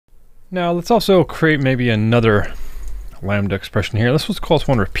Now let's also create maybe another Lambda expression here. Let's call this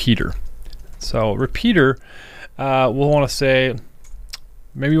one repeater. So repeater, we'll want to say,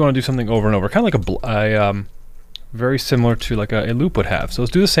 maybe you want to do something over and over, kind of like a very similar to like a loop would have. So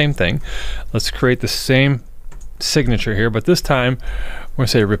let's do the same thing. Let's create the same signature here, but this time we're going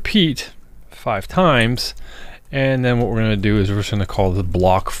to say repeat 5 times, and then what we're going to do is we're just going to call the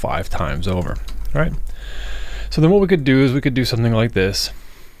block 5 times over. All right. So then what we could do is we could do something like this.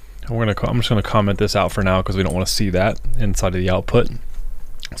 I'm just going to comment this out for now because we don't want to see that inside of the output.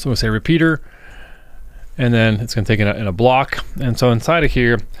 So we'll say repeater, and then it's going to take it in a block. And so inside of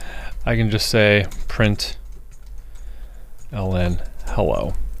here, I can just say print ln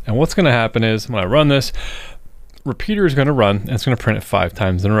hello. And what's going to happen is when I run this, repeater is going to run and it's going to print it 5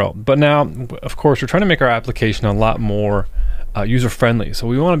 times in a row. But now, of course, we're trying to make our application a lot more user-friendly. So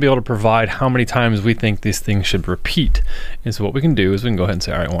we want to be able to provide how many times we think these things should repeat. And so what we can do is we can go ahead and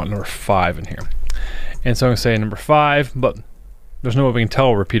say, all right, I want number 5 in here. And so I'm going to say number 5, but there's no way we can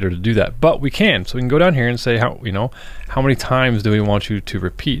tell a repeater to do that, but we can. So we can go down here and say, how many times do we want you to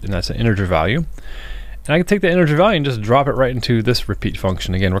repeat? And that's an integer value. And I can take the integer value and just drop it right into this repeat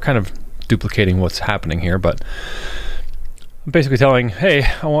function. Again, we're kind of duplicating what's happening here, but I'm basically telling, hey,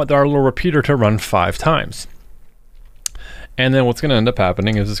 I want our little repeater to run 5 times. And then what's going to end up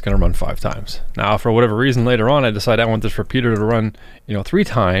happening is it's going to run 5 times. Now, for whatever reason, later on, I decide I want this repeater to run, 3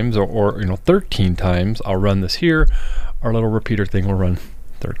 times or 13 times. I'll run this here. Our little repeater thing will run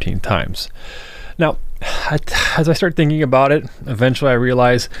 13 times. Now, as I start thinking about it, eventually I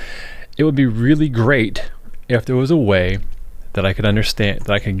realize it would be really great if there was a way that I could understand,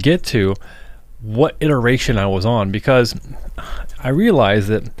 that I could get to what iteration I was on, because I realize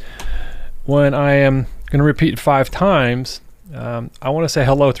that when I am going to repeat 5 times, I want to say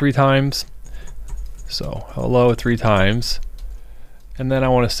hello 3 times. So hello 3 times. And then I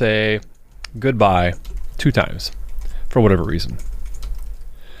want to say goodbye 2 times for whatever reason.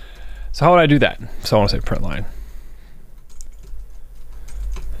 So how would I do that? So I want to say print line.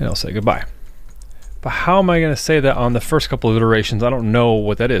 And I'll say goodbye. But how am I going to say that on the first couple of iterations? I don't know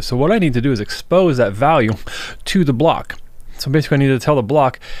what that is. So what I need to do is expose that value to the block. So basically I need to tell the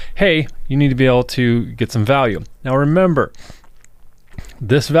block, hey, you need to be able to get some value. Now remember,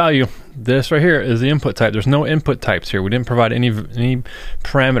 this value, this right here, is the input type. There's no input types here. We didn't provide any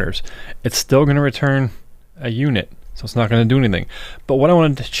parameters. It's still going to return a unit, so it's not going to do anything. But what I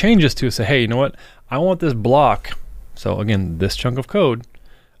wanted to change this to is say, hey, you know what? I want this block, so again, this chunk of code,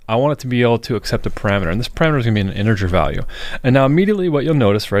 I want it to be able to accept a parameter, and this parameter is going to be an integer value. And now immediately what you'll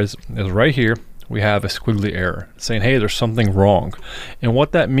notice, right, is right here, we have a squiggly error saying, hey, there's something wrong. And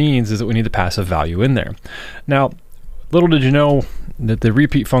what that means is that we need to pass a value in there. Now, little did you know that the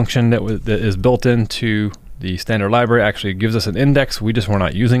repeat function that is built into the standard library actually gives us an index. We just were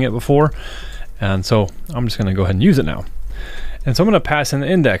not using it before. And so I'm just going to go ahead and use it now. And so I'm going to pass in the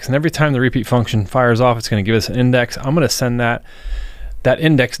index. And every time the repeat function fires off, it's going to give us an index. I'm going to send that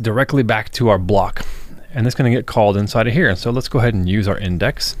index directly back to our block. And it's going to get called inside of here. And so let's go ahead and use our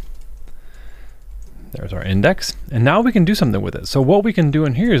index. There's our index. And now we can do something with it. So what we can do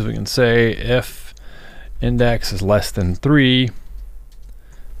in here is we can say if index is less than 3,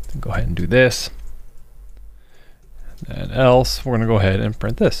 go ahead and do this. And else, we're going to go ahead and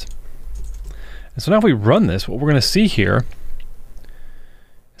print this. And so now if we run this, what we're going to see here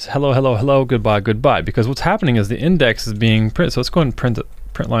is hello, hello, hello, goodbye, goodbye. Because what's happening is the index is being printed. So let's go ahead and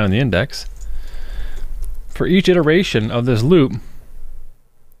print line on the index. For each iteration of this loop,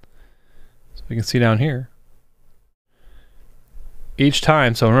 so we can see down here, each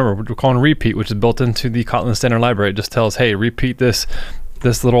time, so remember, we're calling repeat, which is built into the Kotlin standard library. It just tells, hey, repeat this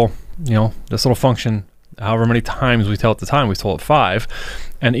little, this little function however many times we tell it the time. We told it 5,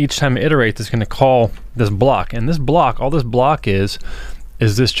 and each time it iterates, it's going to call this block. And this block, all this block is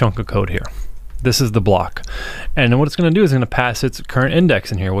this chunk of code here. This is the block. And then what it's going to do is it's going to pass its current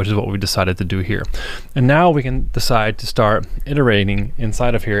index in here, which is what we decided to do here. And now we can decide to start iterating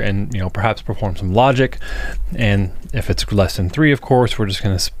inside of here and perhaps perform some logic. And if it's less than 3, of course, we're just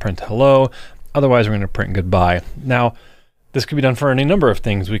going to print hello. Otherwise, we're going to print goodbye. Now, this could be done for any number of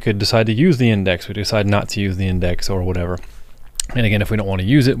things. We could decide to use the index. We decide not to use the index or whatever. And again, if we don't want to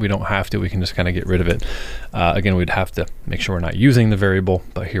use it, we don't have to. We can just kind of get rid of it. Again, we'd have to make sure we're not using the variable,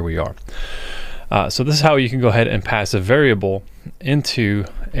 but here we are. So this is how you can go ahead and pass a variable into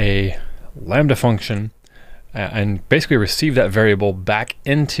a Lambda function and basically receive that variable back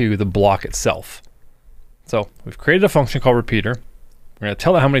into the block itself. So we've created a function called repeater. We're going to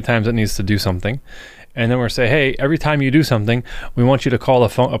tell it how many times it needs to do something. And then we're going to say, hey, every time you do something, we want you to call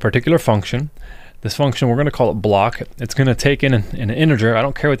a particular function this function, we're going to call it block. It's going to take in an integer. I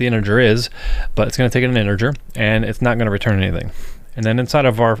don't care what the integer is, but it's going to take in an integer, and it's not going to return anything. And then inside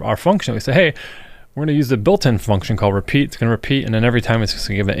of our function, we say, hey, we're going to use the built-in function called repeat. It's going to repeat, and then every time it's just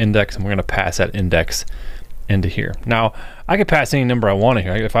going to give an index, and we're going to pass that index into here. Now, I could pass any number I want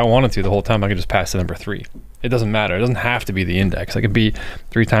here. If I wanted to the whole time, I could just pass the number 3. It doesn't matter. It doesn't have to be the index. It could be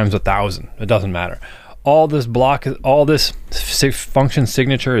 3 times 1,000. It doesn't matter. All this block, all this function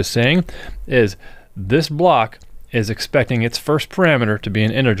signature is saying is this block is expecting its first parameter to be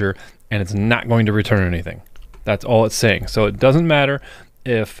an integer, and it's not going to return anything. That's all it's saying. So it doesn't matter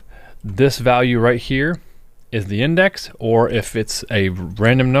if this value right here is the index or if it's a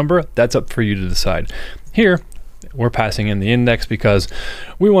random number. That's up for you to decide. Here, we're passing in the index because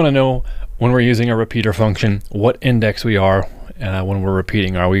we want to know when we're using a repeater function what index we are when we're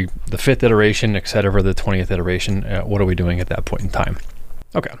repeating. Are we the 5th iteration, etc., the 20th iteration? What are we doing at that point in time?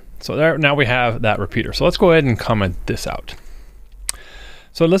 Okay, so there, now we have that repeater. So let's go ahead and comment this out.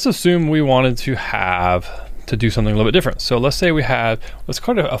 So let's assume we wanted to do something a little bit different. So let's say we had, let's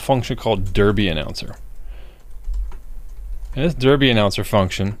call it a function called Derby announcer. And this Derby announcer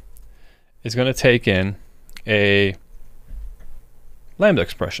function is going to take in a lambda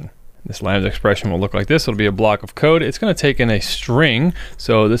expression. This lambda expression will look like this. It'll be a block of code. It's going to take in a string.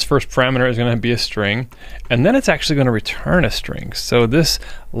 So this first parameter is going to be a string, and then it's actually going to return a string. So this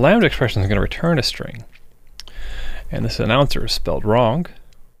lambda expression is going to return a string. And this announcer is spelled wrong.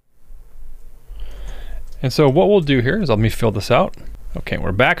 And so what we'll do here is let me fill this out. Okay,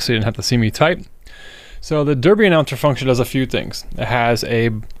 we're back, so you didn't have to see me type. So the Derby announcer function does a few things. It has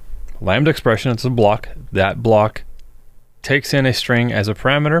a lambda expression. It's a block. That block takes in a string as a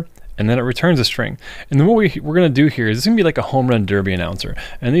parameter, and then it returns a string. And then what we're going to do here is it's going to be like a home run derby announcer.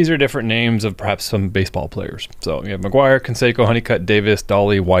 And these are different names of perhaps some baseball players. So you have McGuire, Canseco, Honeycutt, Davis,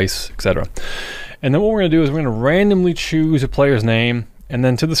 Dolly, Weiss, etc. And then what we're going to do is we're going to randomly choose a player's name, and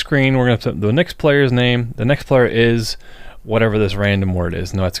then to the screen we're going to put the next player's name. The next player is whatever this random word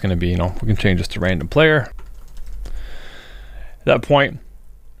is. Now it's going to be, we can change this to random player. At that point,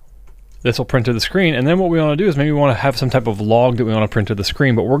 this will print to the screen, and then what we want to do is maybe we want to have some type of log that we want to print to the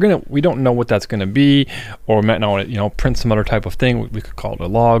screen, but we don't know what that's going to be, or we might not want to print some other type of thing. We could call it a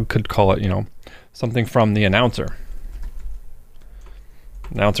log, could call it something from the announcer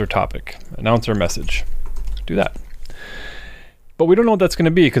topic, announcer message. Do that. But we don't know what that's going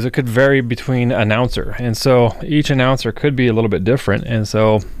to be because it could vary between announcer, and so each announcer could be a little bit different. And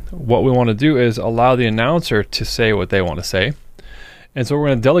so what we want to do is allow the announcer to say what they want to say. And so we're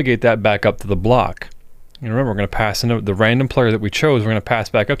going to delegate that back up to the block. Remember, we're going to pass in the random player that we chose, we're going to pass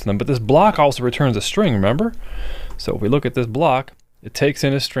back up to them. But this block also returns a string, remember? So if we look at this block, it takes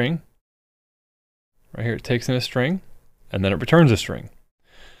in a string. Right here, it takes in a string, and then it returns a string.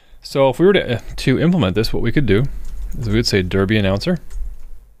 So if we were to implement this, what we could do is we would say Derby announcer.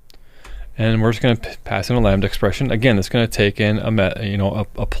 And we're just going to pass in a lambda expression. Again, it's going to take in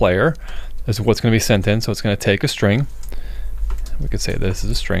a player. This is what's going to be sent in. So it's going to take a string. We could say this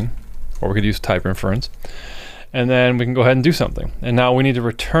is a string, or we could use type inference, and then we can go ahead and do something. And now we need to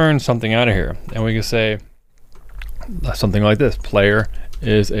return something out of here, and we can say something like this: player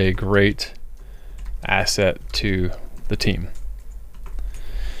is a great asset to the team.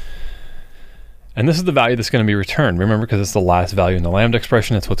 And this is the value that's going to be returned. Remember, because it's the last value in the lambda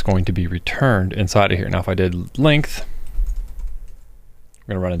expression, it's what's going to be returned inside of here. Now if I did length,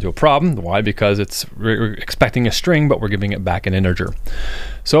 we're going to run into a problem. Why? Because we're expecting a string, but we're giving it back an integer.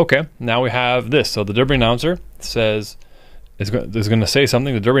 So okay, now we have this. So the Derby announcer is going to say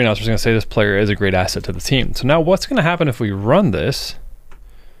something. The Derby announcer is going to say this player is a great asset to the team. So now what's going to happen if we run this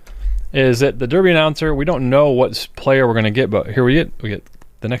is that the Derby announcer, we don't know what player we're going to get, but here we get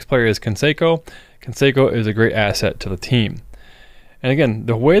the next player is Canseco. Canseco is a great asset to the team. And again,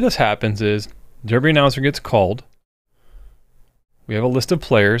 the way this happens is Derby announcer gets called. We have a list of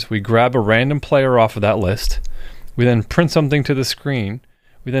players. We grab a random player off of that list. We then print something to the screen.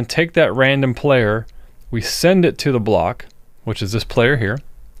 We then take that random player. We send it to the block, which is this player here.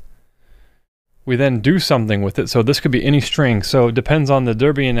 We then do something with it. So this could be any string. So it depends on the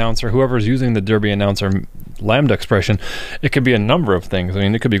Derby announcer, whoever's using the Derby announcer lambda expression. It could be a number of things. I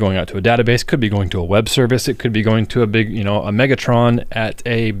mean, it could be going out to a database, could be going to a web service, it could be going to a big, a Megatron at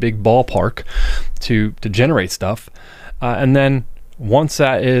a big ballpark to generate stuff. And then once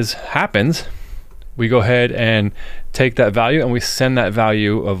that happens, we go ahead and take that value and we send that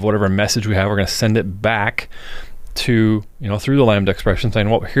value of whatever message we have. We're going to send it back to, through the lambda expression, saying,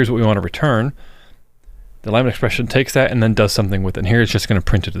 well, here's what we want to return. The lambda expression takes that and then does something with it. And here it's just going to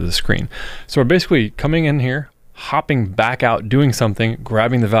print it to the screen. So we're basically coming in here, hopping back out, doing something,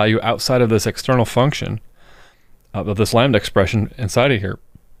 grabbing the value outside of this external function of this Lambda expression inside of here,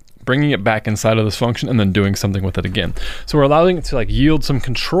 bringing it back inside of this function, and then doing something with it again. So we're allowing it to like yield some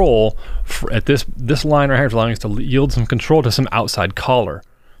control at this line right here is allowing us to yield some control to some outside caller,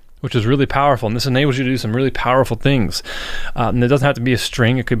 which is really powerful. And this enables you to do some really powerful things. And it doesn't have to be a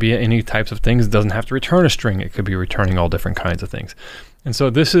string. It could be any types of things. It doesn't have to return a string. It could be returning all different kinds of things. And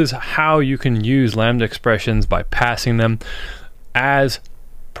so this is how you can use Lambda expressions by passing them as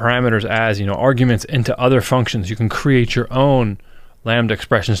parameters, as arguments into other functions. You can create your own Lambda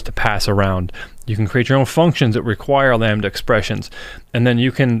expressions to pass around. You can create your own functions that require Lambda expressions, and then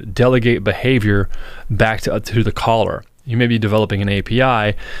you can delegate behavior back to the caller. You may be developing an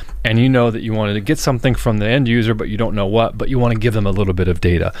API and you know that you wanted to get something from the end user, but you don't know what, but you want to give them a little bit of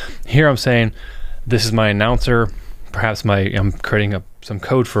data. Here I'm saying, this is my announcer. Perhaps I'm creating some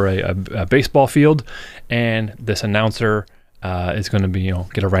code for a baseball field, and this announcer is going to be,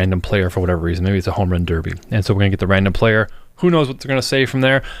 get a random player for whatever reason. Maybe it's a home run derby. And so we're going to get the random player. Who knows what they're going to say from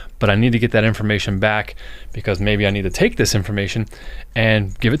there, but I need to get that information back because maybe I need to take this information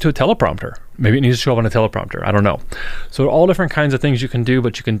and give it to a teleprompter. Maybe it needs to show up on a teleprompter. I don't know. So all different kinds of things you can do,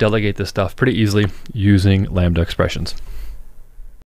 but you can delegate this stuff pretty easily using Lambda expressions.